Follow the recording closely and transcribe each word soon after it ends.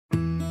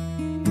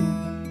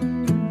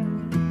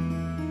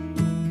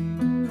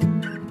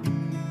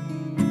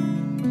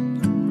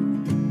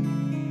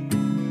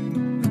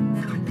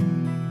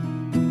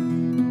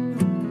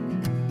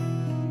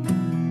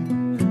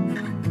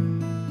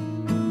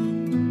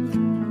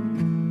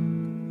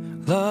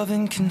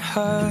Loving can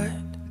hurt.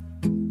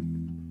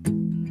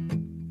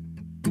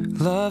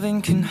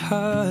 Loving can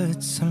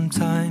hurt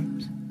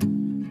sometimes,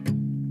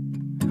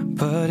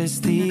 but it's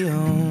the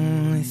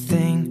only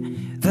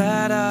thing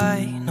that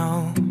I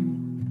know.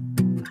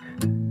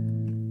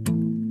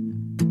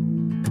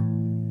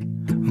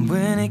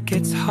 When it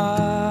gets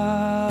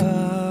hard,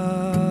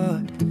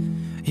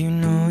 you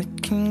know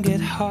it can get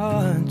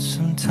hard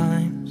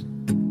sometimes.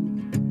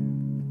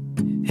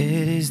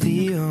 It is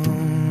the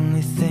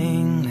only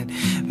thing that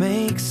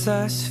makes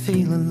us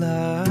feel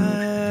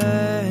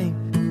alive.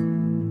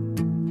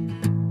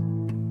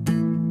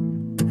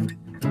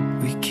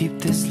 We keep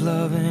this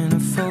love in a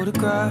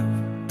photograph.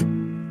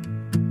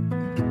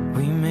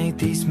 We made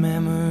these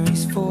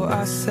memories for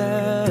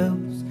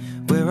ourselves,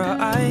 where our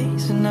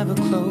eyes are never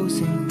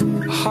closing,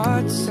 our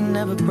hearts are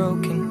never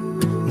broken,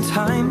 and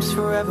time's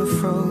forever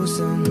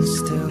frozen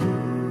still.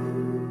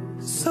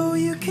 So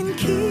you can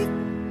keep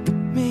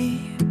me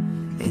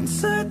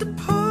inside the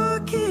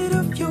pocket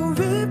of your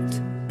ripped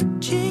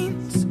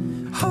jeans,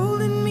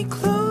 holding me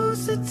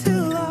closer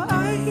till our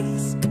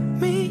eyes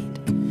meet.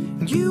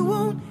 You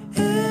won't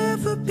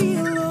ever be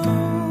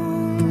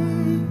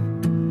alone.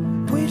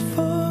 Wait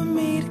for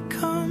me to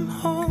come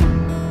home.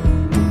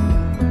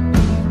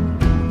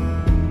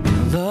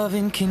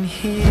 Loving can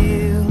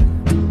heal.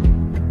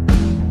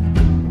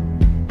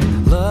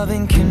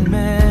 Loving can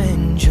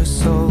mend your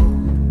soul,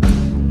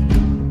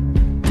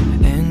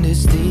 and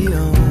it's the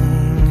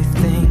only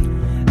thing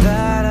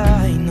that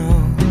I know.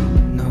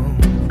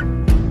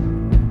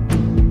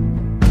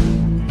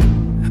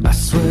 I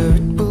swear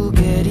it will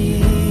get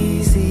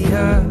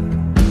easier.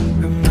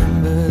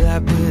 Remember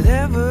that with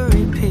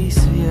every piece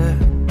of you.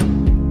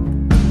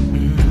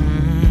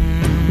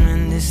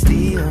 And it's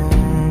the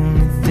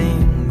only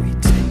thing we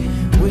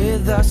take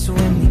with us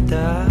when we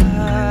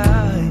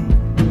die.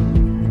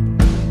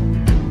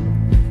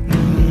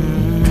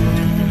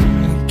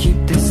 We keep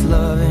this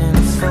love in a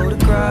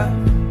photograph.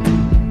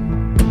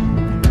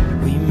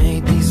 We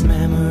made these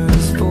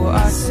memories for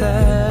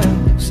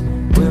ourselves,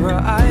 where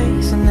our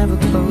eyes are never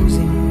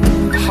closing,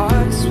 our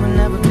hearts were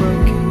never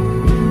broken,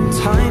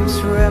 time's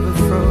forever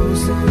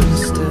frozen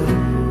still.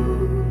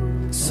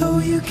 So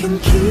you can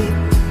keep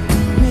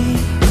me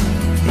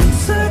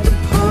inside the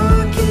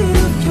pocket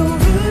of your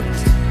ripped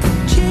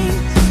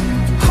jeans,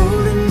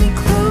 holding me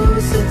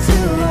closer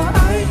till our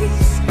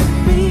eyes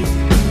meet.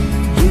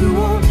 You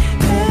won't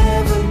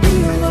ever be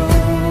alone.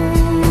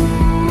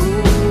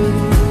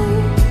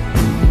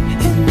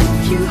 And if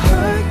you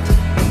hurt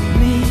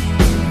me,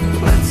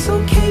 that's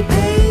okay,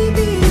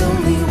 baby.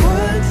 Only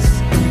words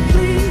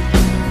bleed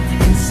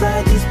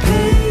inside these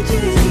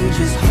pages. You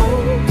just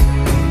hold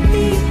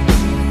me.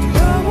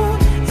 I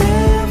won't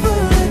ever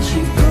let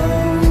you go.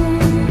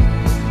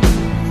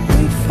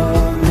 Wait for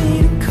me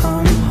to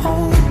come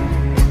home.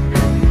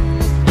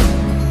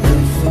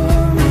 Wait for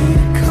me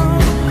to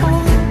come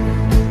home.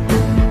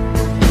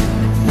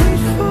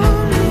 Wait for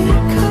me to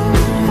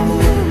come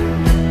home.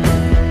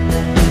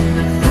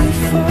 Wait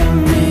for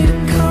me to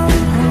come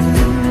home.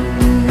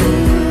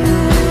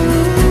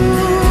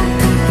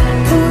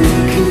 Oh,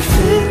 you can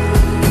fit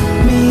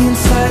me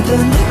inside the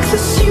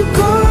necklace you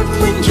got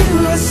when you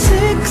were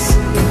 16,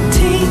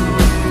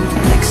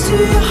 next to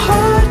your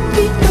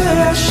heartbeat where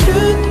I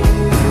should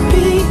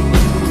be.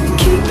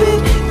 Keep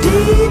it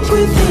deep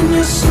within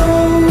your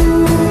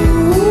soul.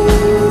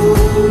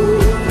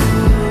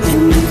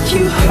 And if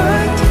you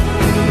hurt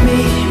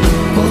me,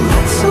 well,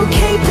 that's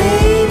okay,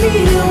 baby.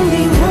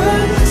 Only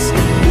words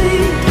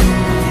bleed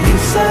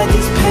inside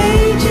these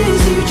pages.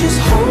 You just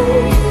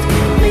hold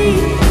me.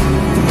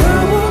 I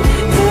won't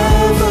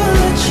ever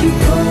let you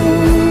go.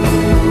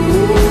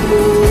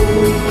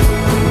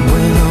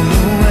 When I'm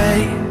away,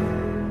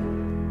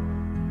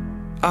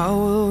 I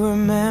will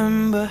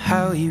remember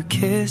how you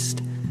kissed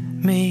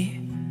me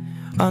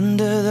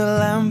under the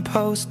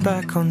lamppost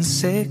back on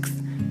 6th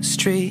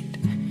Street,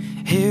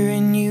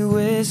 hearing you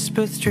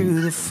whisper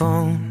through the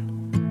phone.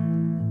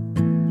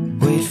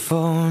 Wait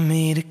for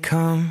me to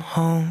come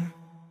home.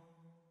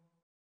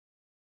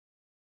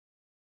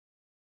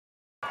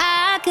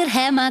 I could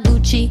have my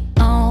Gucci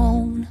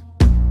on,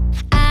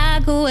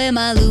 I could wear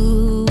my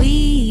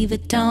Louis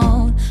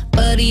Vuitton,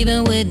 but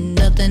even with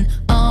nothing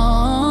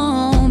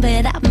on,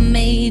 bet I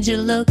made you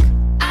look.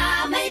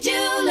 I made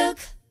you look.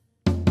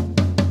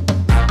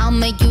 I'll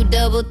make you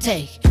double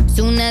take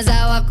soon as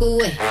I walk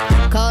away.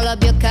 Call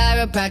up your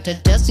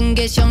chiropractor just in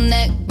case your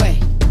neck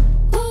break.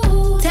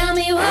 Ooh, tell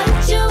me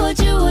what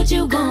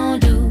you gonna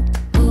do?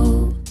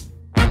 Ooh.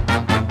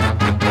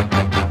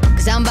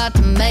 Cause I'm about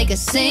to make a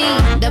scene,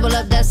 double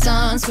up that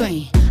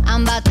sunscreen.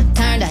 I'm about to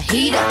turn the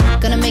heat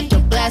up, gonna make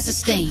your glasses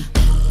steam.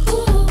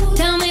 Ooh,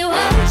 tell me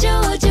what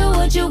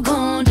you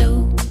gonna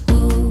do?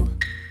 Ooh.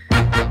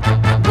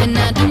 When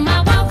I do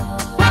my walk,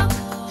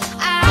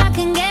 I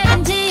can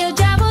guarantee you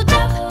drop.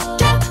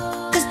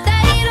 Cause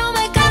they don't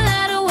make a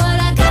lot of what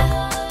I got.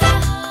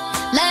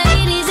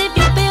 Ladies, if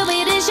you feel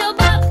me, this your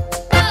pop.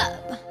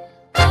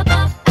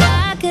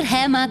 I could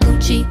have my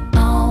Gucci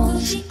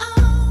on,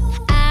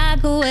 I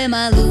could wear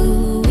my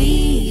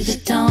Louis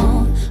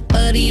Vuitton,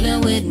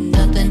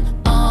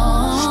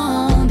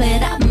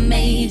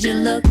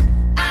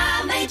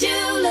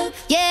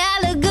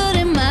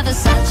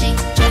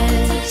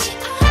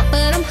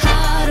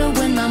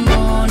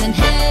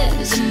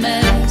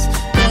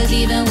 Cause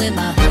even with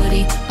my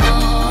hoodie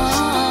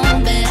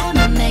on, bet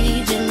I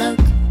made you look.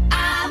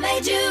 I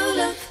made you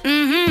look.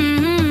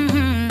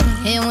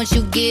 And once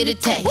you get a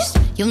taste,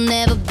 you'll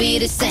never be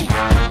the same.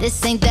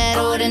 This ain't that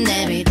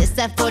ordinary, this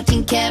that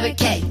 14 karat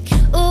cake.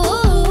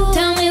 Ooh,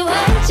 tell me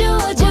what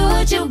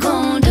you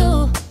gon'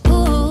 do?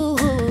 Ooh,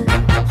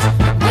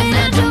 when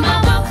I do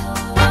my walk,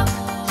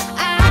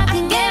 I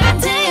can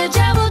guarantee you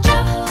trouble,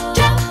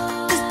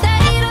 cause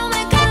they don't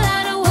make a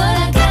lot of what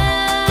I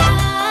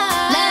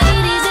got.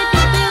 Ladies, if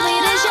you feel me,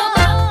 this your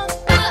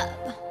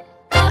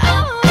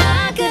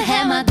I could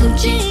have my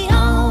Gucci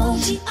on,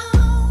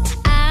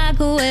 I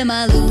could wear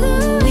my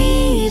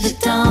Louis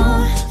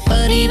Vuitton,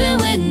 but even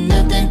with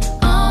nothing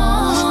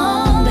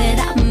on, bet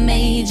I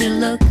made you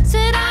look.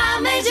 Said I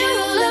made you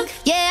look.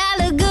 Yeah,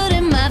 I look good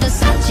in my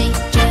Versace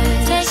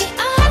dress. Take it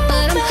off,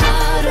 but I'm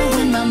hotter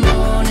when my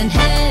morning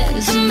hair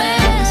is a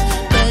mess.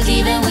 Cause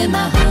even with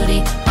my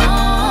hoodie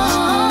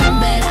on,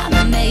 bet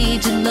I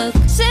made you look.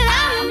 Said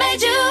I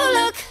made you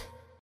look.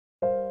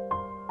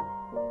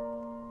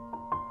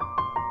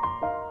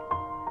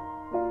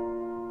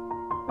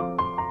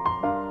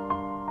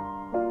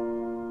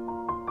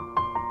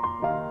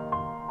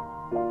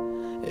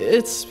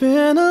 It's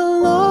been a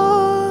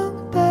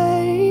long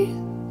day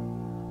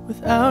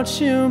without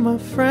you, my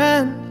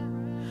friend,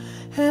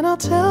 and I'll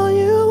tell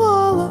you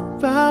all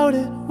about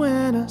it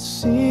when I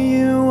see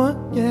you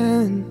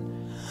again.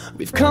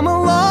 We've come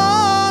a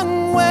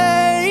long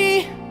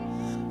way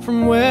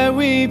from where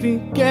we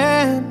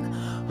began.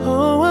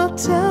 Oh, I'll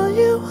tell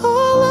you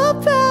all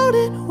about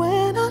it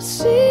when I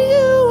see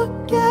you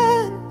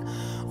again.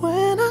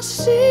 When I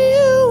see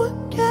you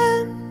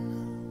again.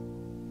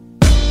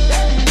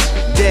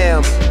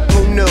 Damn,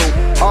 who knew?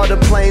 All the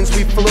planes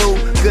we flew,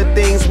 good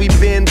things we've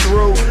been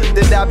through.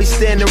 That I'll be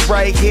standing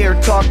right here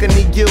talking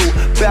to you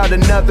about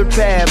another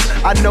path.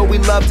 I know we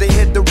love to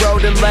hit the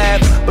road and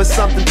laugh, but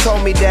something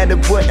told me that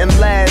it wouldn't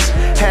last.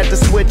 Had to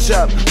switch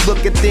up,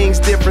 look at things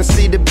different,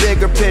 see the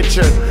bigger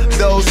picture.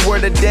 Those were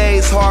the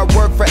days, hard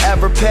work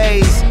forever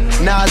pays.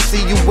 Now I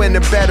see you in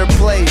a better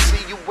place.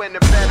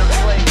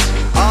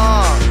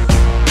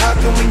 How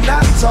can we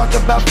not talk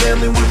about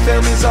family when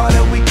family's all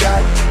that we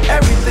got?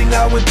 Everything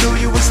I would do,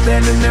 you were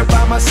standing there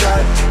by my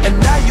side, and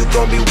now you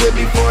gon' be with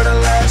me for the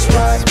last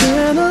ride. It's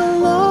been a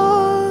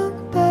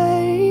long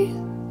day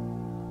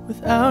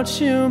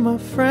without you, my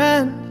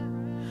friend,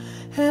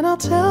 and I'll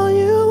tell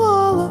you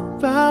all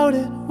about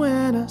it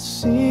when I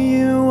see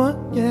you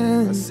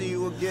again.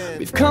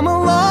 We've come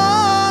a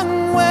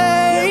long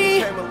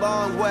way,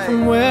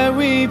 from where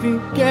we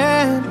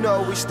began. You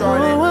know we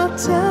started. Oh, I'll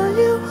tell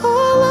you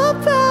all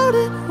about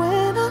it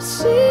when I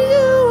see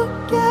you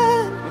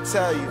again. Let me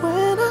tell you.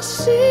 When I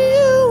see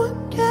you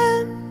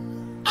again.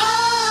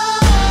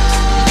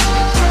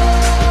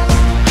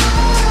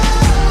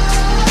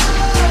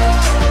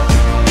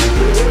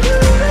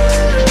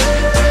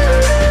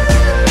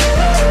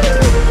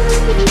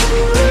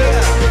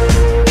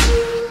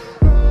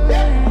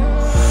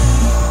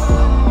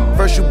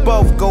 First you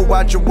both go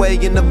out your way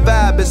and the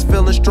vibe is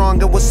feeling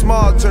strong. And what's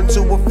small turn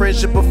to a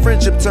friendship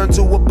turn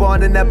to a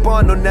bond, and that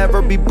bond will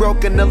never be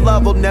broken. The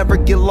love will never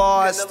get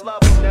lost.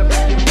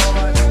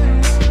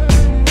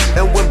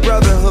 And when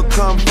brotherhood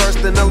come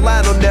first, then the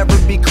line will never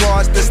be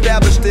crossed.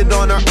 Established it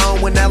on our own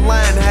when that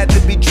line had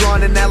to be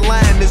drawn, and that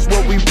line is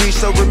what we reach.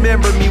 So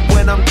remember me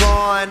when I'm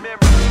gone.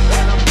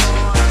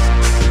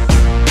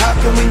 How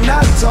can we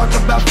not talk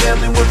about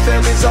family when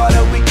family's all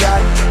that we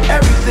got?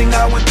 Everything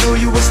I went through,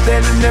 you were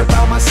standing there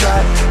by my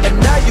side, and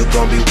now you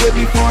gon' be with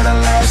me for the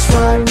last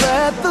ride.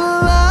 Let the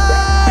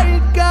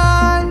light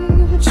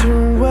guide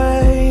your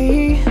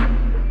way.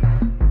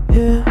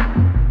 Yeah.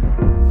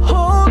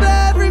 Hold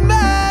every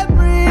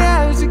memory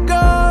as you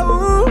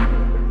go,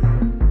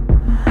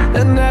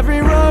 and every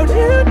road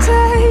you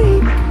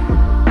take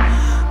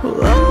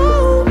will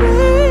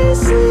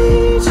always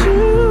lead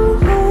you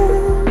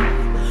home.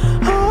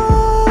 Oh,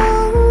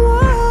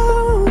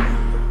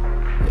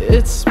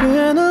 it's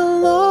been a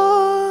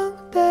long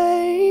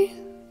day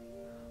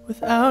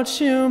without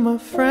you, my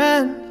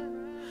friend,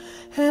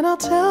 and I'll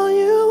tell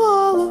you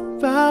all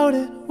about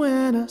it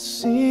when I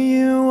see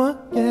you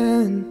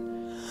again.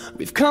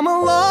 We've come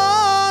a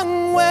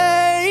long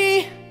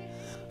way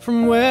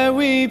from where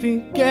we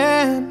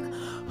began.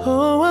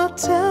 Oh, I'll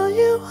tell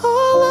you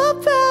all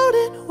about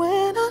it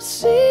when I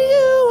see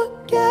you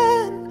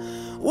again.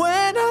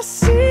 When I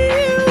see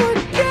you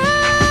again.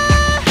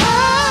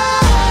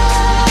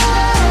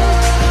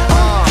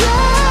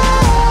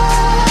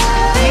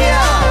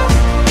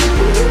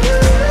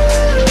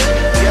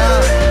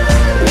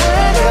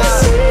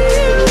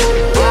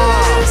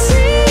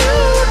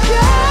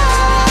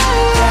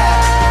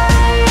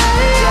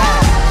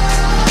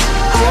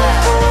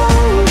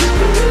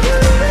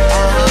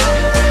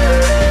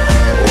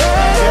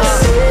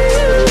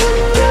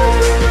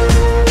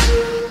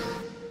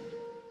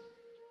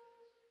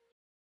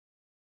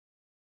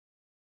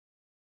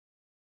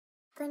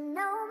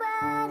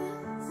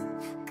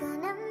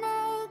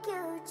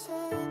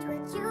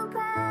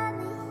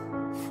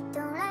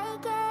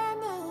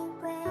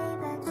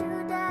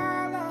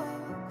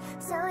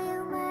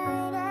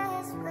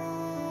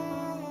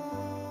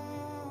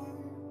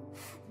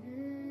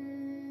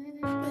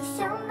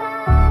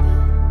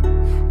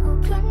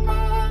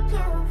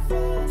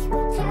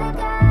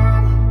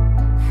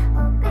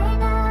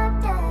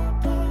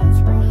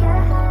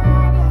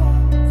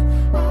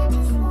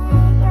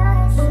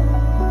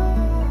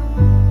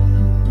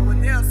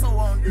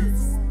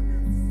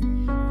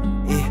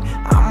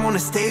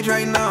 stage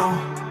right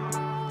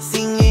now,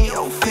 singing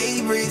your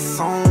favorite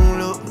song.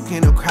 Look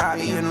in the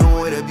crowd, you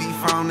know where to be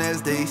found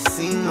as they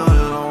sing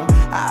along.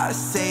 I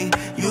say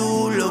you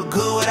look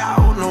good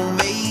without no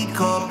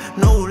makeup,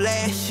 no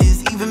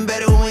lashes, even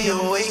better when you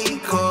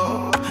wake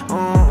up.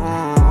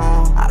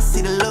 I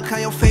see the look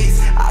on your face,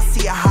 I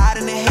see you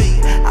hiding the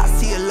hate, I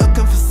see you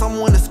looking for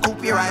someone to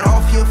scoop you right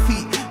off your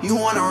feet. You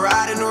wanna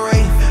ride in the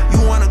rain,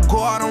 you wanna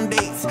go out on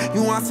dates,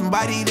 you want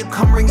somebody to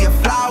come bring you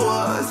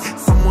flowers,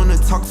 someone to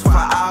talk to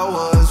for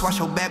hours, wash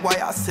your back while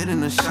y'all sit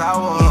in the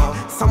shower.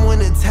 Someone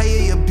to tell you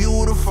you're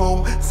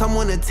beautiful,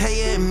 someone to tell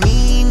you and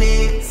mean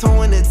it,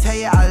 someone to tell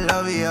you I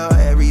love you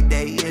every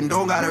day and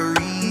don't got a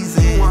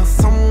reason. You want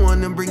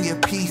someone to bring you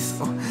peace,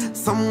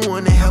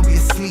 someone to help you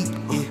sleep,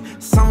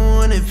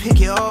 someone to pick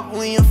you up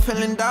when you're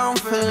feeling down,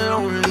 feeling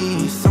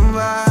lonely.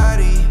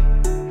 Somebody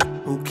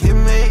who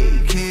can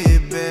make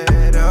it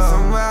better,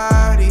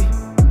 somebody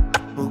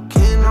who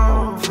can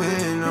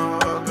open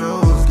up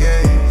those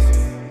gates,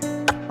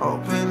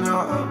 open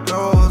up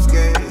those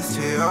gates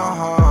to your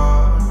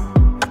heart,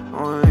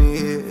 only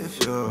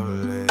if you'll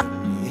let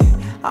me.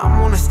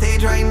 I'm on the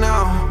stage right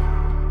now,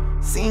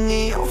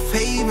 singing your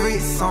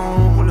favorite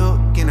song.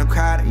 Look in the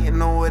crowd, you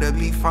know where to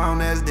be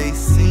found as they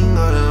sing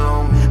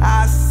along.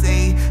 I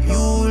say you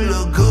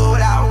look good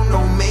without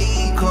no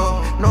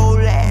makeup, no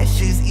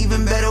lashes,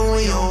 even better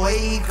when you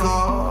wake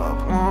up.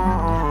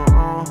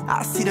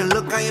 I see the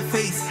look on your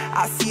face,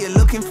 I see you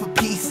looking for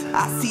peace,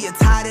 I see you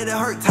tired of the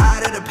hurt,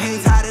 tired of the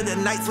pain, tired of the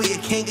nights where you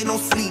can't get no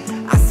sleep.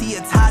 I see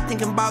you tired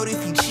thinking about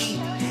if you cheat,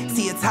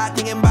 see you tired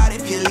thinking about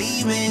if you're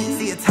leaving,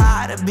 see you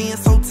tired of being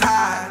so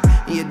tired,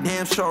 and you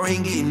damn sure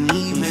ain't getting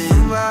even.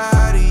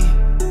 Somebody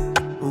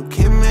who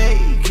can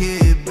make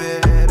it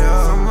better,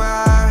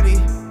 somebody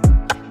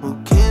who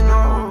can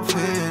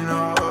open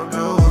up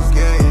those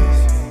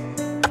gates,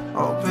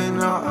 open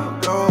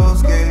up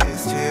those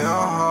gates to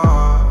your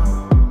heart,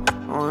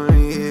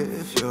 only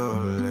if you'll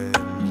let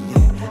me.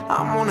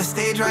 I'm on the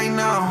stage right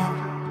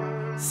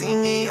now,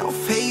 singing your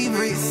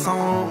favorite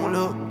song.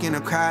 Look in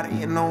the crowd,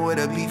 you know where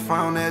to be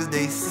found as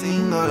they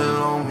sing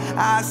along.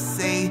 I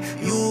say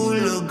you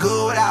look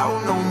good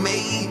without no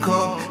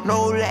makeup,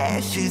 no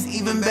lashes,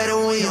 even better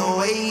when you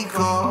wake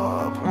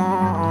up.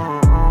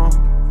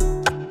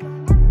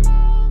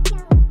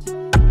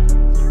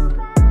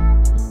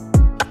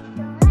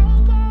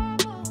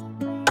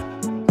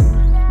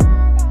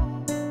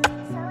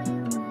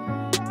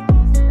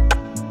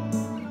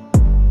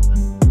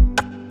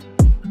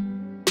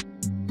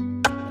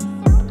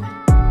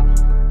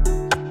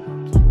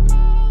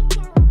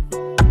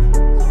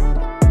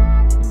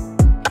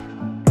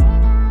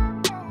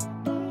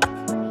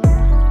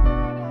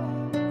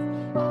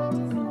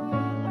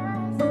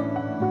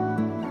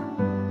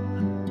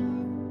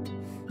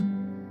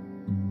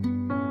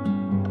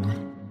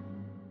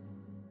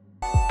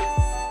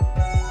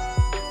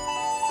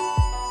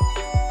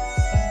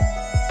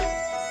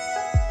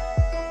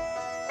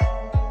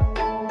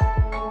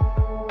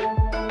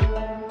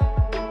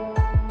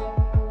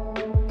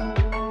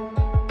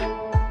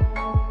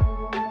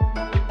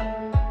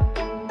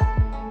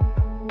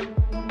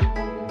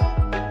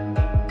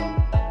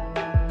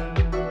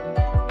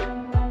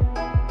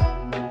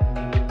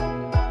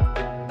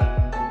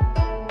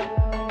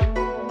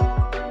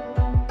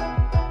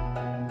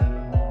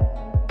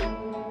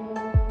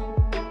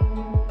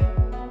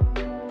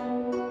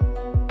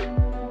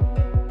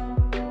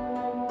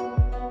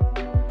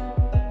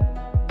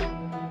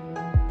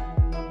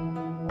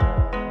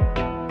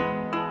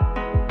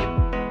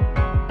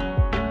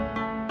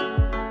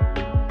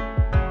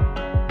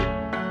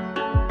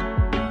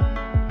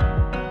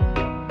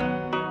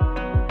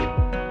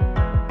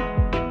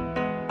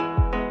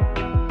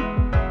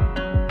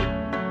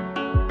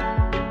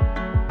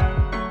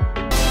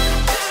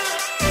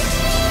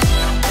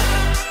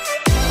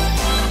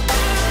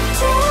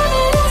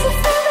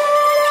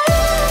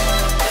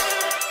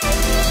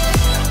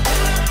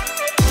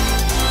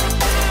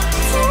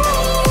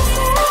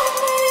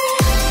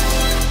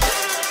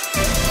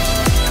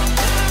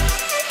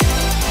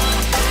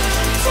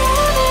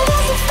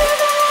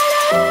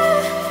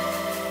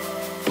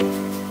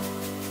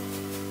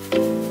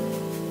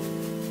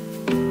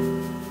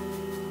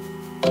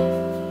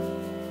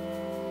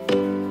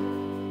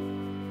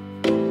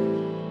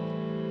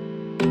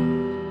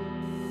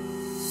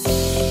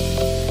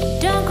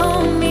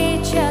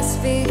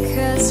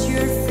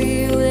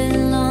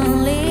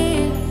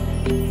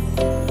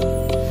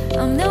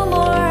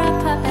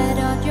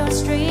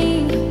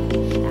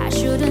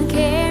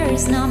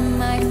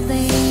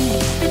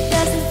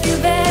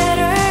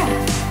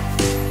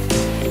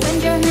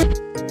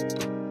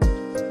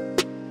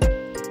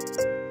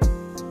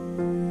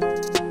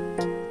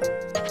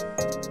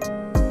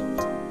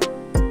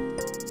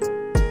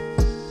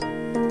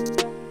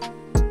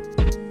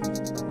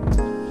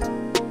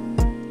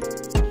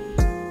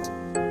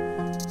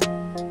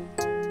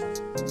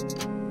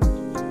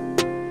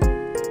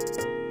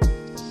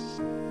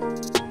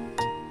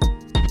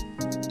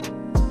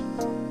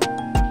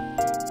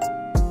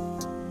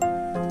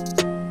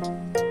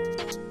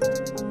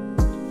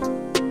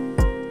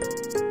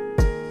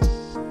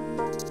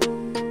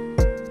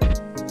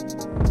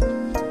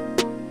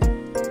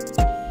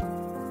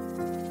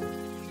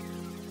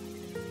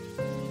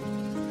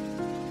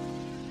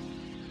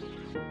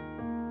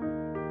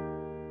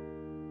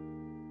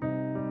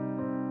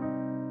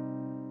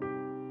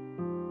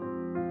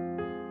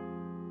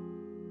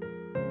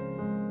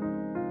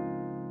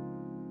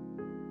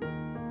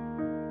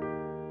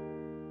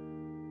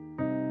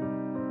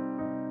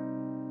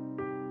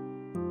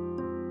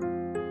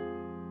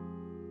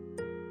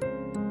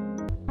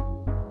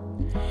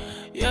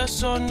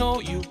 Yes or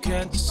no, you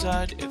can't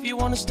decide if you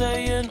wanna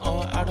stay in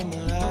or out of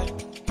my life.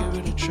 Give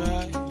it a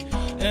try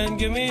and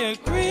give me a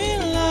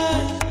green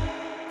light.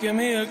 Give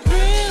me a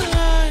green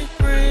light,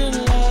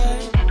 green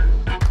light.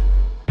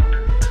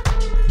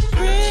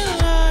 Green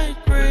light,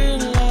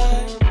 green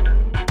light.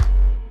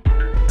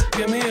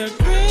 Give me a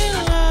green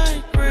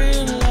light,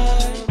 green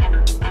light.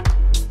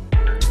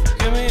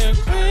 Give me a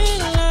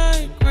green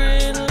light,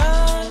 green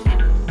light.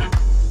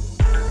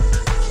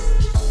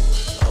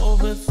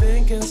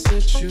 Overthinking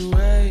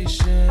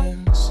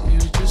situations, you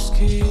just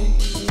keep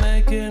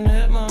making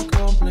it more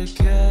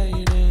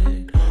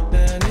complicated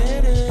than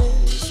it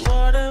is.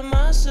 What am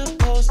I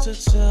supposed to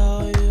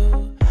tell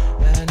you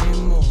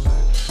anymore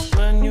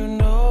when you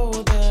know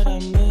that I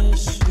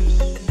miss you?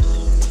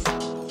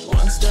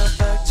 One step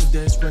back, 2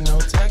 days for no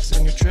text,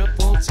 and you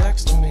triple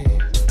texting me.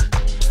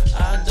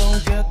 I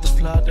don't get the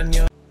plot and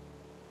you're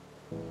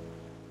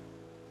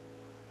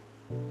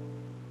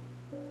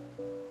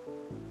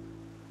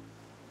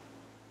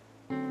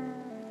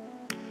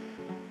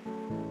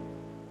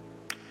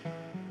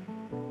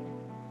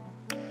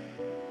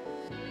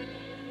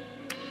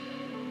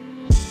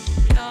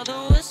the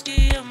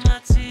whiskey in my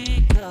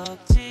teacup,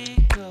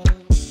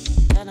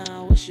 and I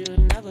wish you'd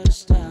never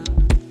stop.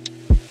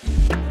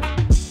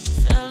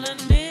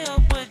 Filling me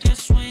up with your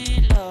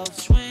sweet love,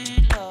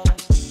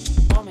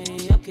 mommy,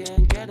 you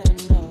can't get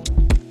enough.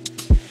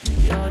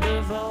 Your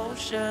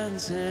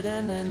devotion's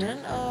hidden in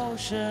an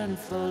ocean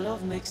full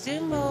of mixed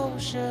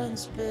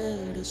emotions,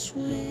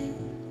 bittersweet.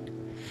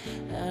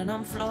 And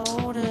I'm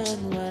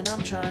floating when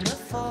I'm trying to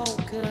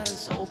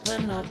focus,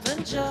 open up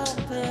and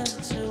jump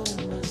into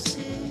my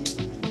sea.